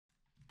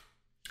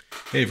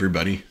Hey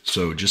everybody,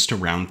 so just to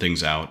round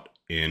things out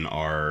in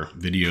our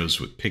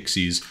videos with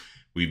Pixyz,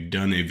 we've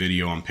done a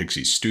video on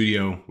Pixyz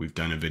Studio, we've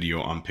done a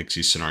video on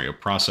Pixyz Scenario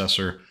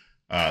Processor.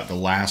 The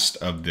last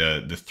of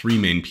the three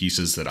main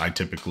pieces that I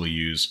typically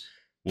use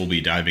will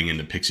be diving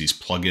into Pixyz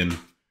plugin.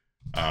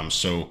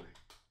 So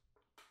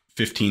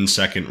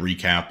 15-second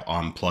recap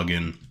on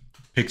plugin.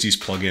 Pixyz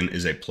plugin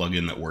is a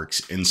plugin that works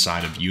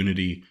inside of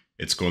Unity.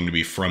 It's going to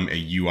be from a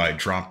UI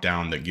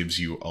dropdown that gives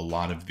you a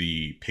lot of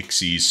the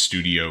Pixyz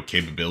Studio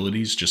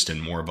capabilities, just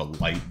in more of a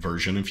light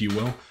version, if you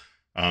will.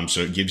 So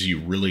it gives you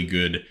really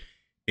good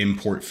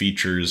import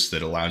features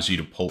that allows you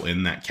to pull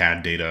in that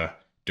CAD data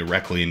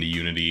directly into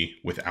Unity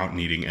without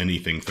needing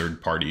anything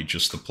third-party,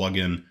 just the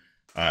plugin.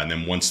 And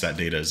then once that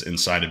data is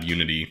inside of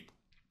Unity,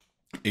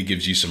 it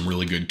gives you some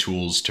really good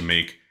tools to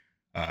make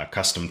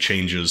custom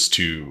changes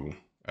to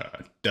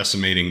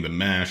decimating the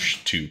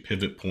mesh, to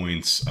pivot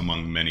points,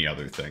 among many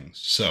other things.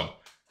 So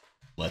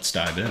let's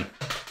dive in.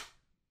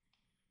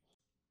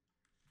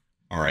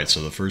 All right,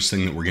 so the first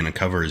thing that we're going to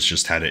cover is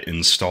just how to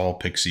install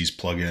Pixyz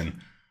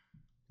plugin.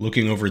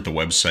 Looking over at the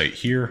website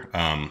here,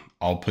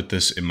 I'll put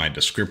this in my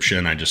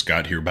description. I just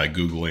got here by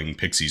Googling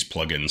Pixyz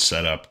plugin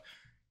setup.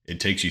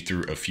 It takes you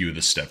through a few of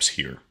the steps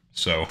here.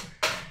 So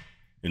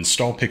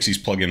install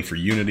Pixyz plugin for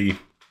Unity.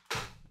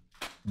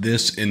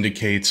 This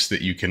indicates that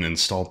you can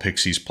install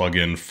Pixyz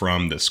plugin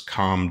from this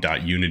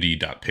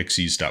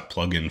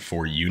com.unity.pixyz.plugin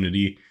for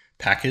Unity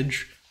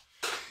package.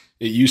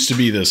 It used to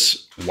be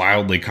this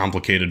wildly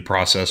complicated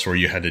process where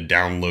you had to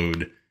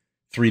download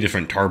 3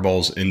 different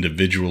tarballs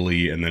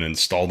individually and then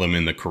install them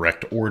in the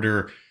correct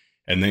order,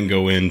 and then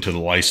go into the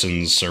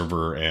license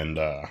server and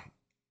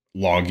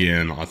log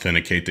in,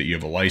 authenticate that you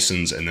have a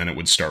license, and then it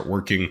would start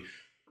working.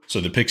 So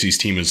the Pixyz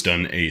team has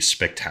done a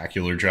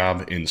spectacular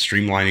job in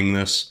streamlining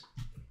this.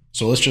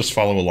 So let's just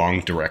follow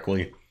along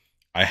directly.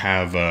 I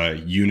have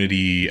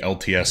Unity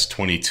LTS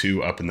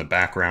 22 up in the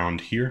background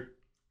here.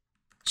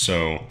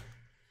 So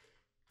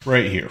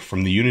right here,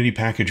 from the Unity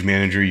Package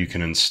Manager, you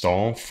can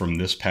install from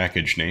this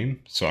package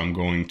name. So I'm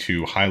going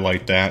to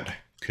highlight that,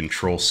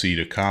 Control-C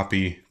to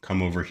copy,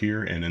 come over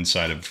here, and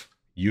inside of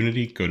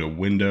Unity, go to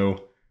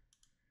Window,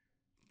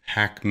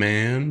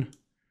 Pacman,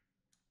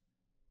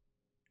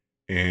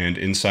 and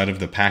inside of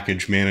the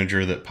package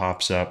manager that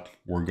pops up,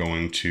 we're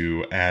going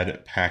to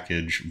add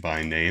package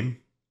by name.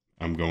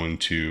 I'm going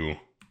to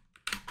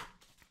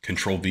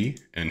Control-V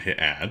and hit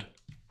add.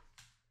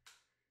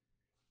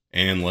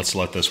 And let's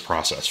let this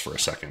process for a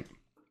second.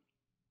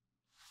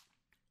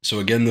 So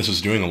again, this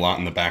is doing a lot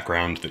in the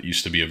background that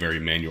used to be a very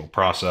manual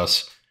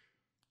process.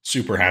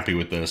 Super happy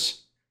with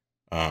this.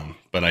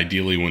 But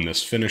ideally when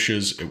this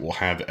finishes, it will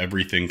have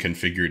everything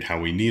configured how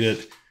we need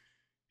it.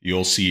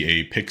 You'll see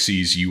a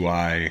Pixyz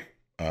UI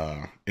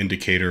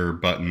indicator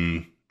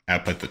button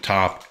up at the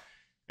top.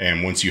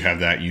 And once you have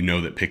that, you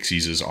know that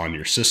Pixyz is on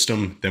your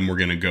system. Then we're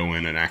going to go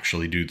in and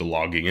actually do the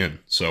logging in.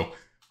 So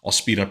I'll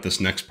speed up this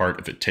next part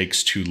if it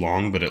takes too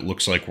long, but it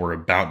looks like we're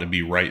about to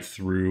be right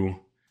through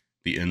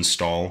the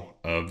install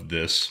of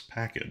this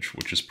package,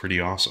 which is pretty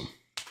awesome.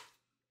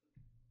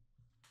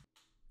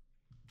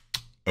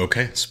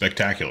 Okay,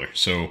 spectacular.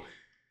 So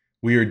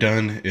we are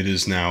done. It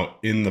is now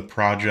in the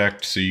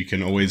project, so you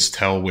can always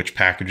tell which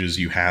packages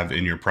you have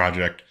in your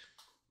project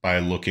by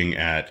looking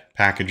at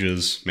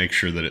packages. Make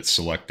sure that it's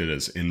selected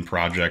as in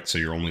project, so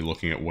you're only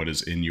looking at what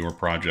is in your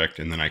project,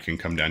 and then I can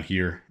come down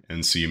here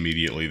and see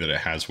immediately that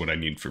it has what I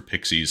need for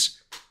Pixyz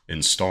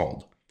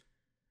installed.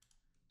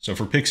 So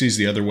for Pixyz,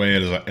 the other way,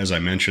 as I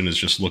mentioned, is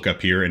just look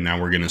up here, and now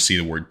we're going to see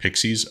the word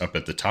Pixyz up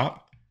at the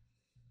top.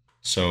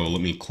 So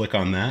let me click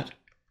on that,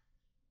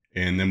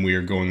 and then we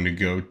are going to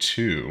go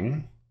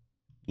to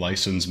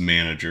License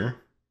Manager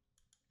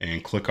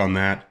and click on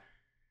that.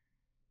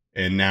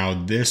 And now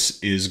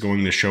this is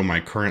going to show my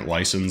current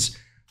license.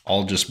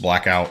 I'll just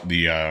black out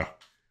the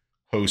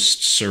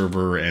host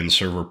server and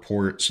server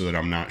port so that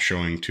I'm not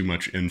showing too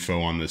much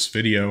info on this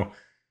video.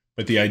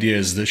 But the idea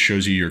is this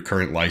shows you your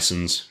current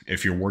license.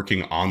 If you're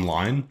working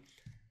online,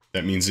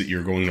 that means that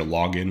you're going to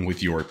log in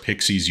with your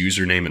Pixyz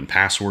username and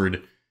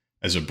password.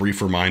 As a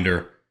brief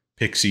reminder,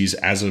 Pixyz,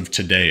 as of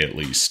today at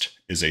least,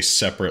 is a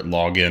separate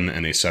login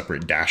and a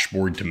separate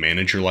dashboard to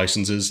manage your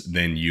licenses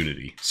than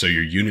Unity. So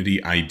your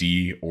Unity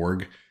ID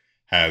org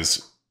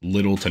has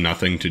little to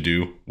nothing to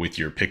do with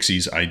your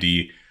Pixyz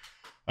ID.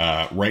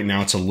 Right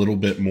now, it's a little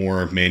bit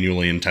more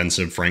manually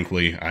intensive,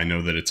 frankly. I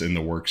know that it's in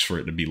the works for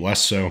it to be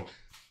less so.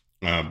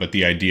 But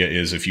the idea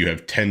is if you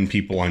have 10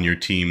 people on your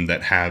team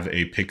that have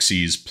a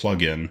Pixyz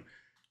plugin,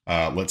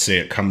 let's say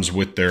it comes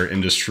with their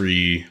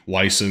industry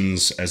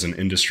license as an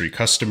industry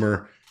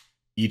customer,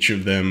 each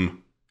of them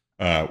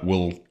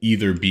will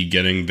either be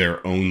getting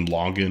their own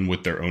login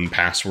with their own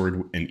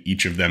password, and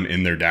each of them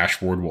in their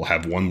dashboard will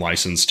have one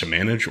license to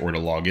manage or to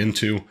log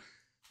into,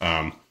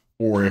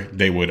 or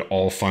they would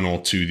all funnel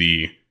to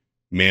the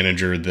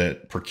manager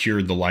that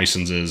procured the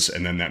licenses,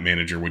 and then that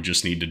manager would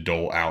just need to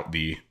dole out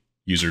the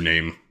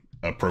username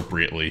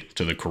appropriately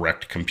to the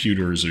correct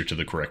computers or to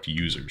the correct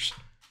users.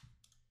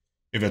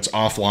 If it's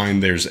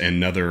offline, there's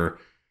another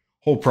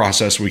whole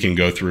process we can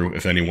go through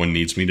if anyone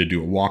needs me to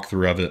do a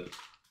walkthrough of it.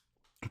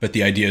 But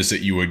the idea is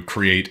that you would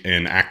create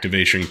an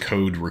activation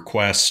code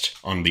request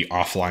on the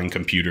offline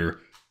computer,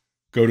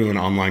 go to an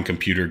online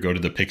computer, go to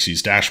the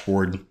Pixyz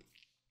dashboard,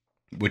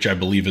 which I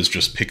believe is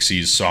just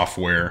Pixyz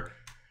software,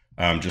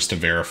 just to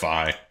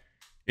verify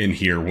in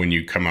here when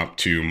you come up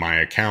to my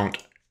account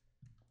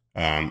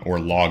or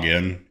log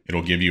in.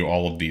 It'll give you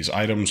all of these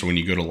items. When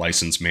you go to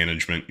license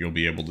management, you'll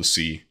be able to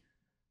see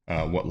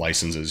what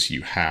licenses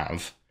you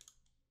have.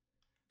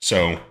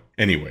 So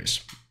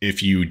anyways,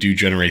 if you do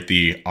generate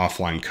the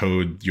offline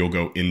code, you'll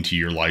go into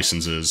your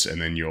licenses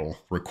and then you'll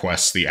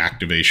request the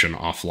activation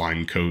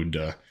offline code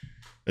to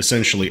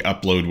essentially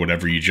upload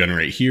whatever you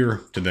generate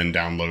here to then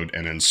download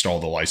and install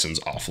the license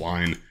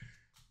offline.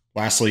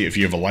 Lastly, if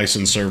you have a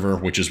license server,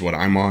 which is what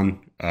I'm on,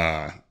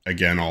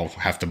 again, I'll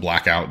have to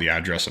black out the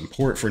address and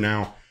port for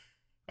now.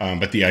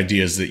 But the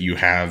idea is that you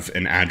have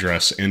an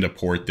address and a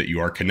port that you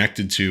are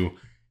connected to,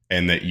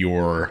 and that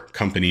your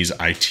company's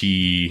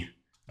IT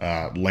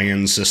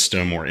LAN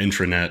system or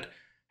intranet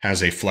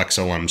has a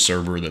FlexLM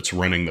server that's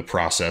running the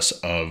process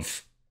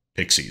of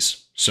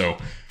Pixyz. So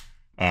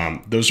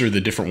those are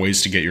the different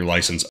ways to get your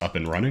license up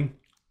and running.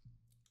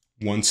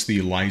 Once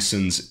the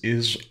license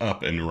is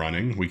up and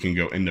running, we can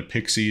go into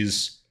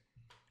Pixyz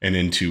and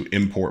into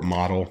import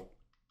model.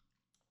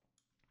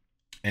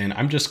 And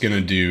I'm just going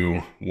to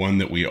do one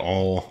that we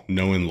all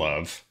know and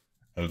love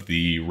of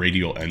the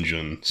Radial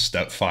Engine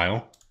step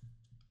file.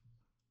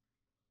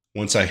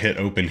 Once I hit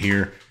open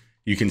here,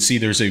 you can see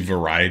there's a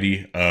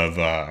variety of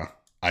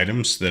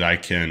items that I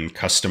can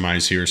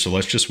customize here. So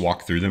let's just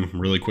walk through them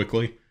really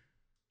quickly.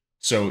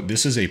 So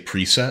this is a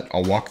preset.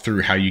 I'll walk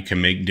through how you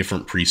can make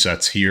different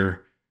presets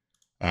here.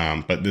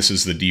 But this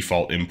is the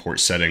default import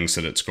settings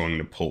that it's going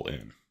to pull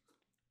in.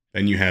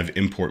 Then you have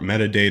import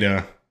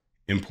metadata,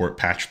 import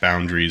patch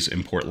boundaries,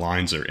 import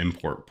lines, or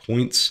import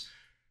points.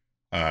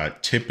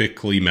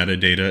 Typically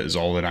metadata is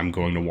all that I'm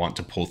going to want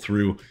to pull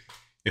through.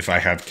 If I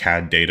have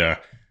CAD data,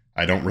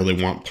 I don't really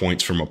want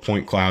points from a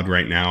point cloud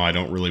right now. I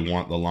don't really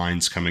want the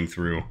lines coming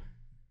through.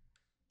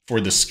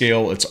 For the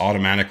scale, it's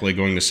automatically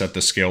going to set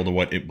the scale to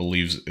what it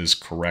believes is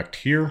correct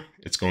here.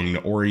 It's going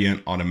to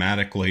orient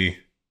automatically.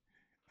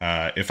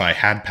 If I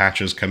had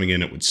patches coming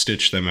in, it would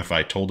stitch them if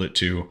I told it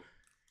to.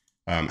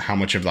 How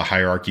much of the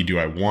hierarchy do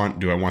I want?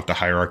 Do I want the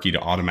hierarchy to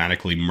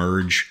automatically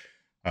merge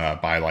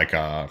by like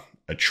a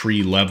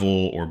tree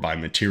level or by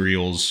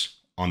materials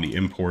on the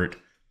import?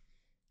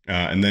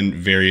 And then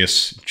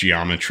various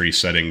geometry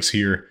settings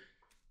here.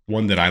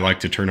 One that I like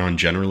to turn on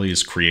generally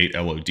is create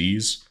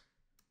LODs.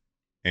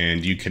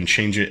 And you can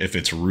change it if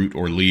it's root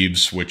or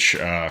leaves, which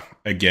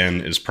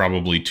again is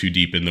probably too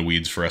deep in the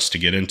weeds for us to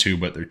get into,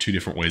 but there are two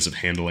different ways of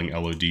handling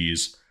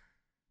LODs.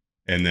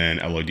 And then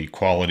LOD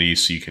quality,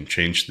 so you can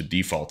change the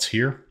defaults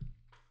here.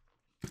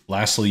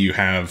 Lastly, you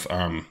have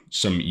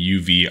some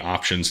UV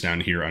options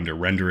down here under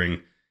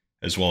rendering,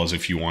 as well as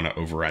if you want to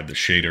override the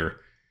shader.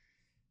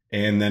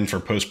 And then for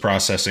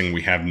post-processing,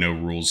 we have no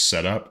rules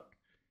set up,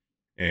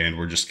 and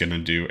we're just going to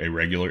do a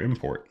regular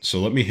import. So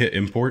let me hit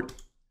import.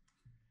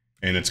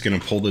 And it's going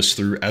to pull this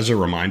through. As a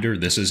reminder,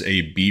 this is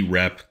a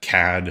brep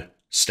CAD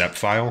step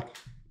file.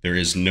 There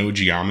is no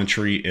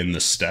geometry in the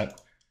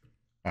step.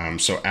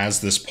 So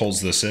as this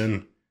pulls this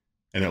in,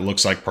 and it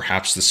looks like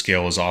perhaps the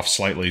scale is off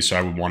slightly, so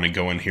I would want to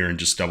go in here and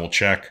just double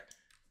check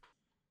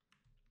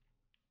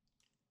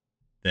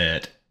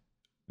that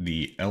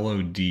the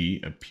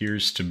LOD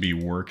appears to be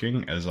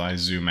working. As I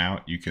zoom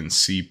out, you can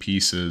see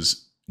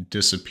pieces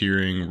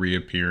disappearing,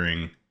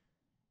 reappearing,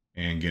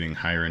 and getting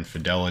higher in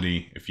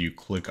fidelity. If you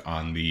click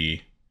on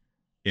the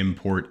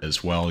import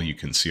as well, you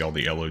can see all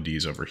the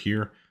LODs over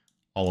here.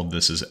 All of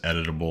this is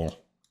editable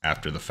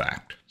after the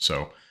fact.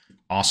 So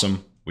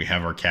awesome. We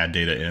have our CAD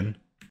data in.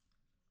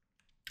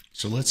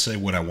 So let's say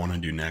what I want to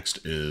do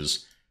next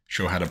is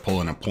show how to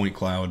pull in a point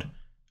cloud.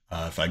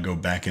 If I go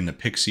back into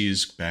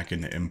Pixyz, back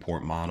into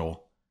import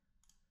model,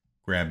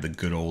 grab the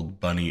good old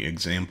bunny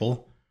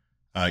example,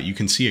 you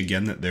can see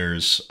again that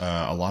there's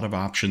a lot of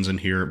options in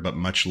here, but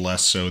much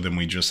less so than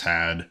we just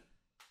had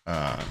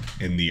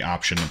in the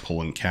option to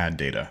pull in CAD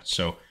data.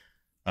 So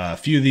a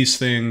few of these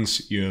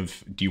things, you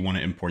have, do you want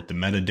to import the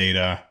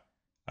metadata,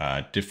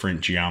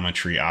 different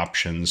geometry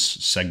options,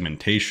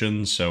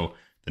 segmentation, so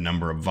the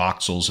number of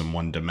voxels in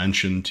one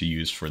dimension to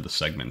use for the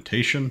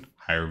segmentation.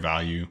 Higher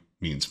value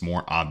means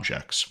more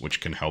objects,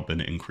 which can help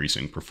in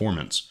increasing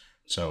performance.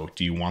 So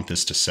do you want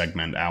this to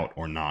segment out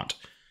or not?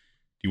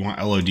 Do you want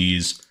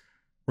LODs?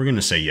 We're going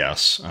to say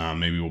yes.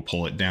 Maybe we'll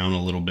pull it down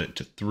a little bit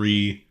to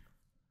 3.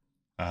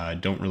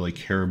 Don't really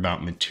care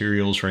about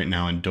materials right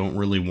now and don't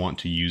really want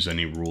to use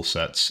any rule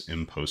sets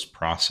in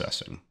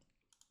post-processing.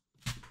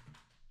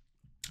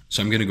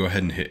 So I'm going to go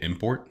ahead and hit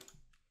import.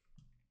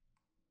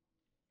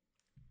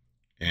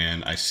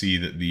 And I see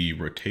that the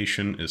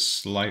rotation is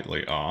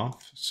slightly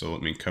off. So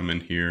let me come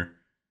in here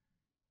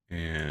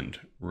and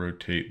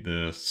rotate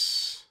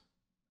this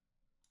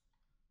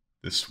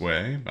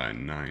way by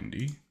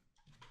 90.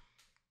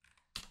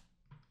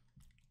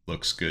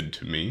 Looks good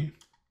to me.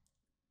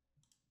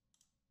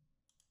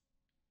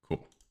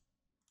 Cool.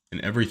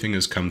 and everything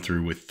has come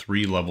through with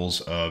 3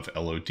 levels of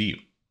LOD,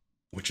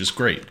 which is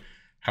great.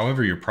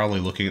 However, you're probably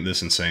looking at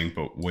this and saying,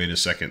 but wait a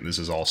second, this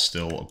is all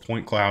still a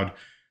point cloud,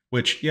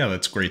 which, yeah,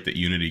 that's great that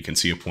Unity can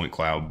see a point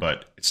cloud,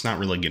 but it's not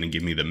really going to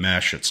give me the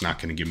mesh. It's not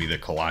going to give me the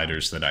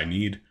colliders that I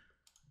need.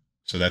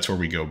 So that's where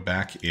we go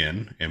back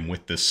in, and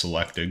with this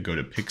selected, go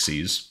to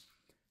Pixyz.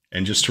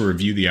 And just to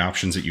review the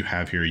options that you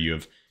have here, you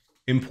have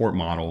import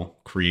model,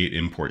 create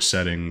import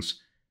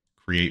settings,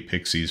 create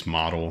Pixyz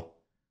model,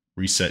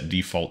 reset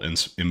default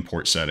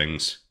import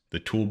settings, the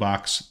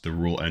toolbox, the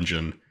rule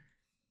engine,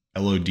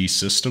 LOD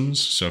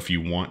systems. So if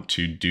you want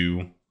to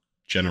do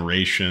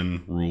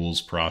generation,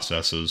 rules,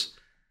 processes,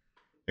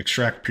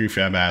 extract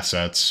prefab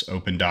assets,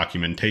 open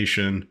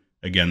documentation,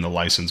 again, the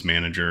license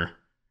manager,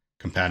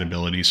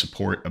 compatibility,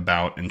 support,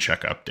 about, and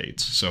check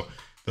updates. So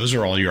those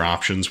are all your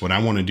options. What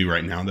I want to do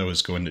right now, though,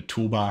 is go into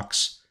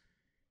toolbox,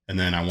 and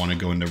then I want to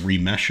go into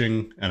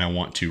remeshing, and I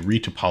want to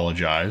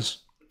retopologize.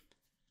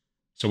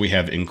 So we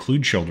have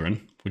include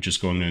children, which is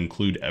going to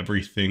include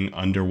everything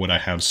under what I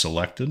have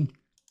selected.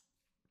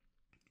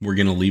 We're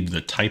going to leave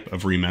the type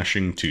of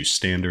remeshing to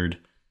standard,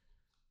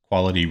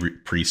 quality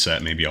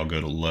preset. Maybe I'll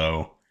go to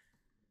low.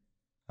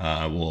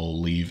 We'll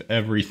leave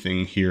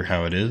everything here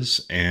how it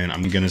is. And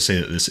I'm going to say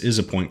that this is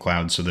a point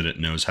cloud so that it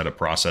knows how to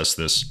process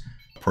this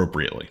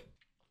appropriately.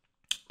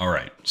 All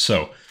right,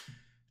 so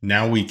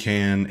now we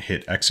can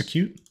hit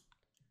execute,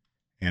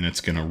 and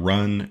it's going to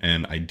run,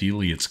 and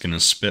ideally it's going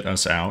to spit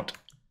us out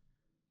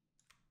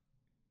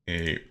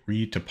a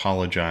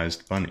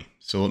retopologized bunny.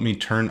 So let me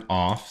turn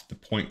off the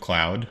point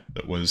cloud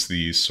that was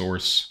the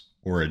source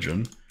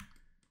origin.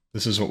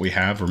 This is what we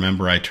have.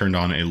 Remember, I turned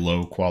on a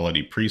low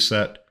quality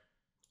preset.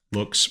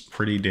 Looks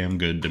pretty damn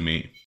good to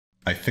me.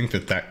 I think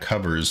that that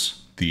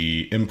covers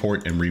the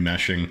import and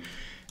remeshing.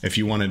 If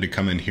you wanted to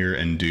come in here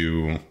and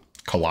do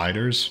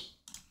colliders,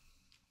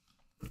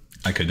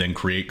 I could then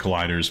create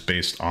colliders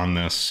based on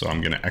this. So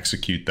I'm going to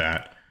execute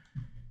that.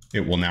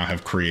 It will now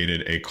have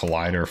created a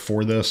collider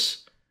for this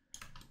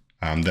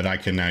that I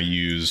can now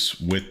use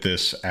with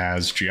this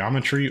as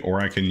geometry,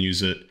 or I can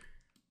use it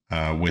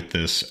with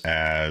this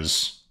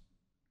as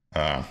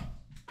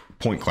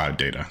point cloud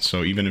data.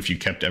 So even if you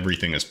kept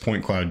everything as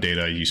point cloud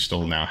data, you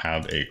still now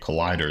have a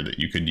collider that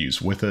you could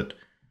use with it.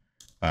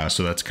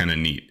 So that's kind of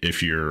neat.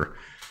 If you're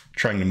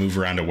trying to move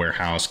around a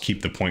warehouse,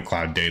 keep the point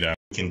cloud data,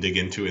 we can dig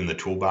into in the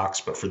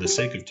toolbox. But for the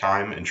sake of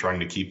time and trying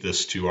to keep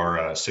this to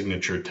our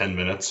signature 10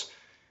 minutes,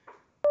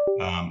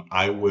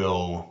 I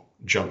will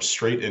jump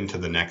straight into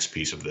the next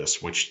piece of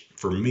this, which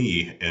for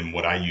me and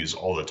what I use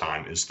all the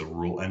time is the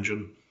rule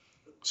engine.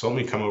 So let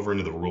me come over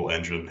into the rule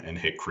engine and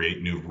hit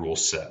create new rule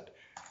set.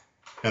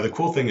 Now the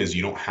cool thing is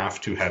you don't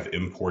have to have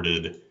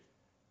imported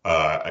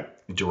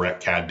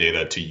direct CAD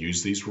data to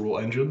use these rule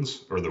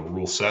engines or the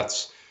rule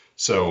sets.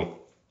 So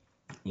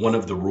one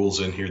of the rules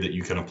in here that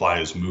you can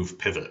apply is move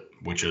pivot,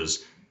 which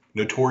is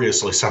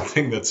notoriously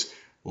something that's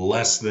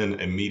less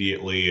than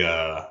immediately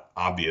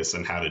obvious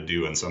in how to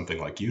do in something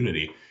like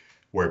Unity,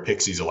 where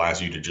Pixyz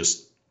allows you to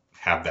just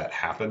have that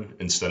happen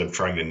instead of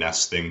trying to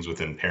nest things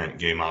within parent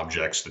game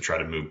objects to try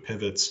to move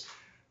pivots.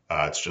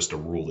 It's just a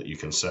rule that you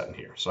can set in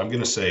here. So I'm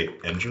going to say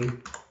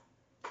engine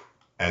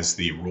as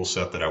the rule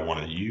set that I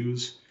want to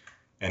use.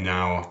 And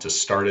now to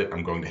start it,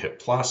 I'm going to hit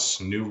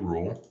plus, new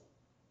rule,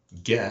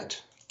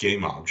 get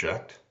game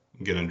object.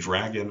 I'm going to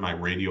drag in my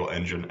radial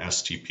engine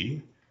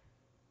STP.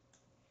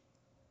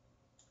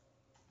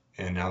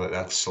 And now that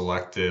that's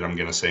selected, I'm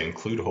going to say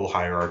include whole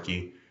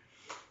hierarchy.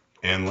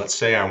 And let's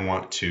say I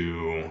want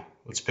to,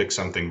 let's pick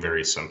something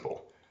very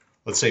simple.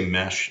 Let's say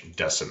mesh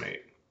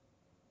decimate.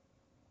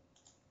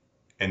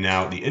 And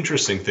now the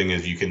interesting thing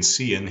is you can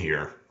see in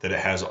here that it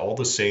has all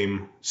the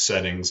same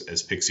settings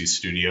as Pixyz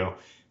Studio.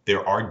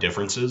 There are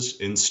differences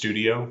in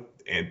Studio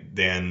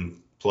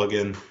than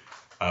plugin,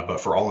 but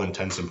for all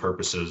intents and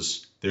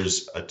purposes,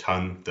 there's a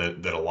ton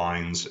that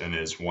aligns and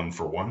is one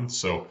for one.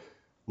 So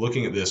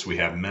looking at this, we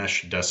have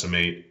mesh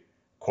decimate,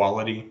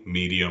 quality,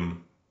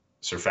 medium,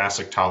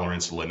 surfacic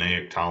tolerance,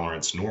 lineaic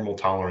tolerance, normal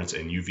tolerance,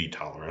 and UV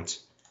tolerance.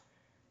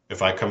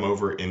 If I come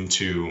over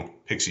into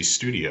Pixyz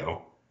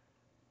Studio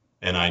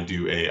and I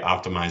do a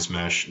optimize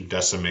mesh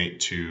decimate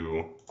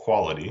to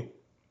quality,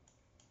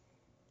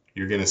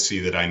 you're going to see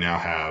that I now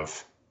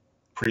have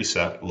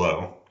preset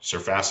low,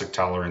 surfacic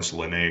tolerance,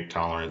 lineaic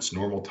tolerance,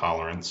 normal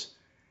tolerance,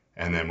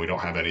 and then we don't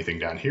have anything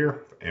down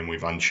here, and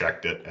we've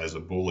unchecked it as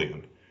a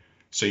Boolean.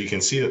 So you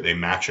can see that they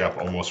match up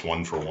almost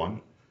one for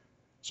one.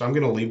 So I'm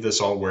going to leave this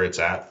all where it's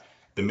at.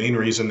 The main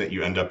reason that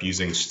you end up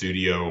using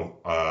Studio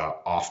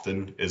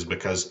often is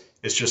because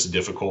it's just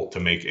difficult to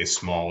make a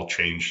small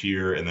change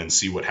here and then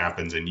see what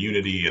happens in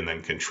Unity and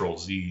then Control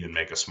Z and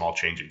make a small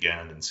change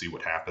again and see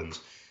what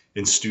happens.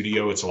 In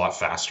Studio, it's a lot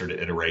faster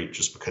to iterate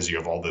just because you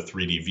have all the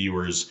 3D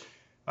viewers.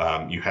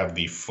 You have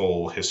the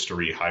full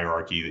history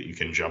hierarchy that you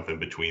can jump in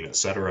between,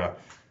 etc.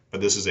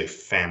 But this is a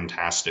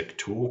fantastic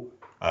tool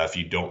if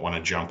you don't want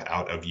to jump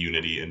out of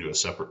Unity into a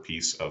separate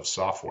piece of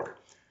software.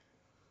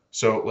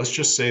 So let's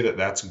just say that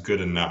that's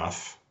good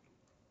enough.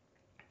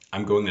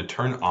 I'm going to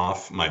turn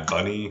off my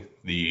bunny,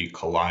 the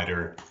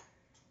collider,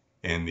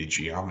 and the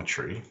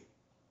geometry.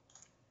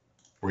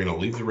 We're going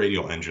to leave the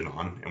radial engine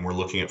on, and we're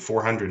looking at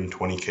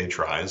 420K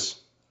tries,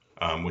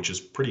 which is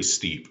pretty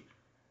steep.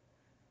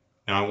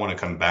 Now I want to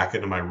come back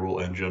into my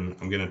rule engine.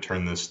 I'm going to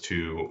turn this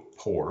to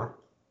poor,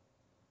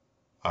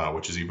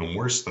 which is even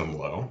worse than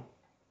low,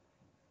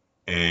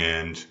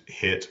 and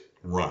hit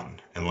run.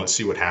 And let's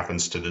see what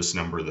happens to this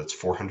number that's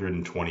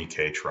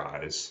 420K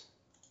tries.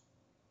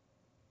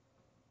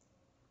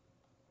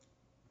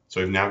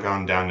 So we've now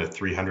gone down to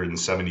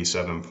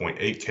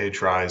 377.8K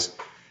tries.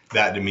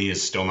 That to me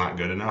is still not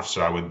good enough,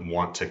 so I would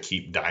want to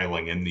keep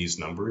dialing in these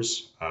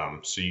numbers.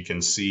 So you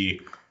can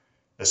see,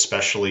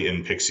 especially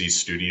in Pixyz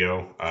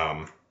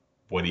Studio,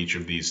 what each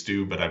of these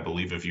do, but I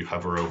believe if you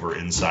hover over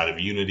inside of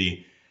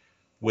Unity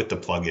with the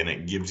plugin,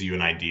 it gives you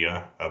an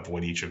idea of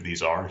what each of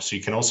these are. So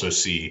you can also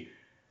see,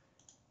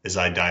 as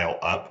I dial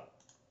up,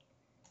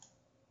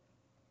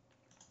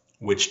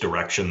 which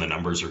direction the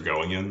numbers are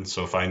going in.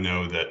 So if I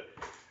know that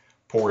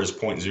poor is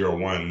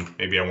 0.01,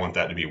 maybe I want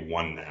that to be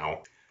 1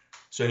 now.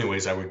 So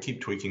anyways, I would keep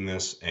tweaking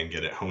this and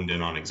get it honed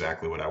in on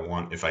exactly what I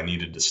want if I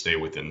needed to stay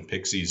within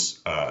Pixyz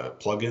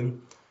plugin.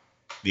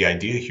 The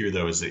idea here,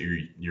 though, is that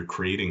you're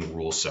creating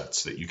rule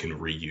sets that you can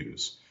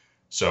reuse.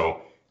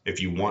 So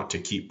if you want to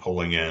keep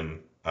pulling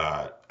in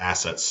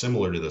assets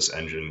similar to this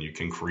engine, you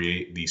can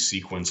create the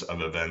sequence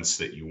of events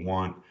that you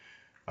want.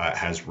 It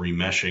has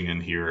remeshing in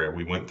here.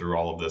 We went through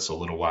all of this a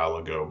little while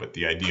ago, but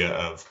the idea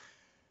of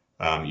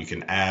you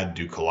can add,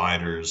 do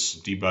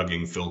colliders,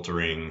 debugging,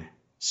 filtering,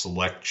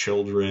 select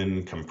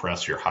children,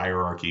 compress your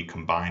hierarchy,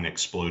 combine,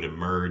 explode, and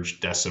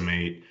merge,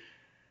 decimate,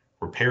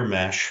 repair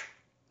mesh,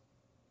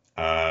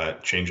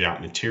 change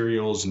out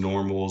materials,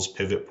 normals,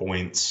 pivot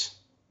points,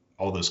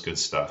 all this good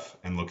stuff,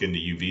 and look into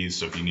UVs.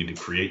 So if you need to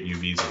create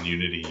UVs in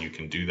Unity, you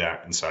can do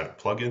that inside a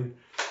plugin.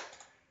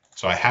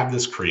 So I have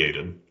this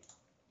created.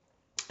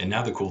 And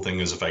now the cool thing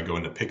is if I go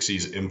into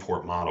Pixyz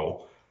import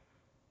model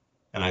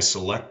and I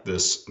select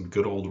this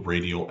good old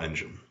radial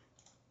engine,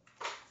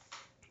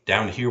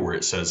 down here where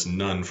it says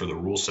none for the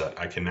rule set,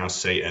 I can now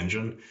say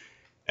engine,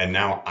 and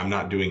now I'm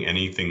not doing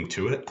anything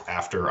to it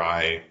after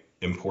I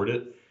import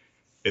it.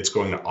 It's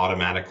going to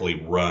automatically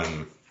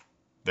run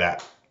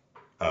that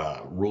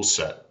rule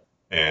set,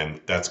 and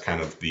that's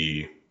kind of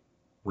the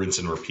rinse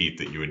and repeat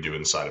that you would do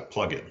inside a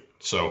plugin.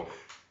 So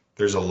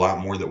there's a lot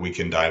more that we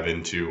can dive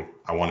into.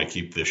 I want to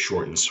keep this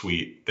short and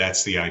sweet.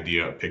 That's the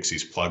idea of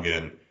Pixyz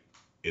plugin.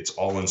 It's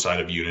all inside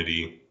of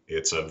Unity.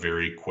 It's a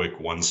very quick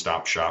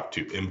one-stop shop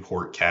to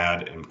import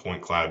CAD and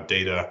point cloud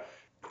data,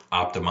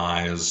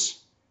 optimize,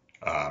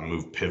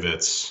 move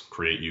pivots,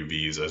 create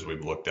UVs, as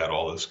we've looked at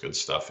all this good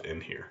stuff in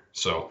here.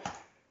 So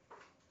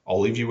I'll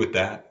leave you with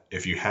that.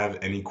 If you have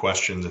any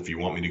questions, if you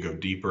want me to go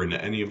deeper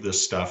into any of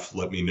this stuff,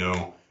 let me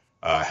know.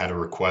 I had a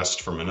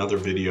request from another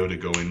video to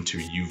go into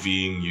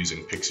UVing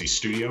using Pixyz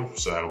Studio,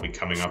 so that'll be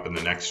coming up in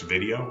the next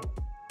video.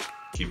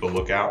 Keep a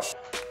lookout.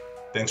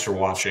 Thanks for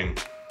watching.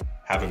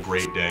 Have a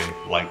great day.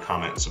 Like,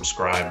 comment, and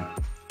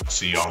subscribe.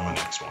 See you on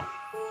the next one.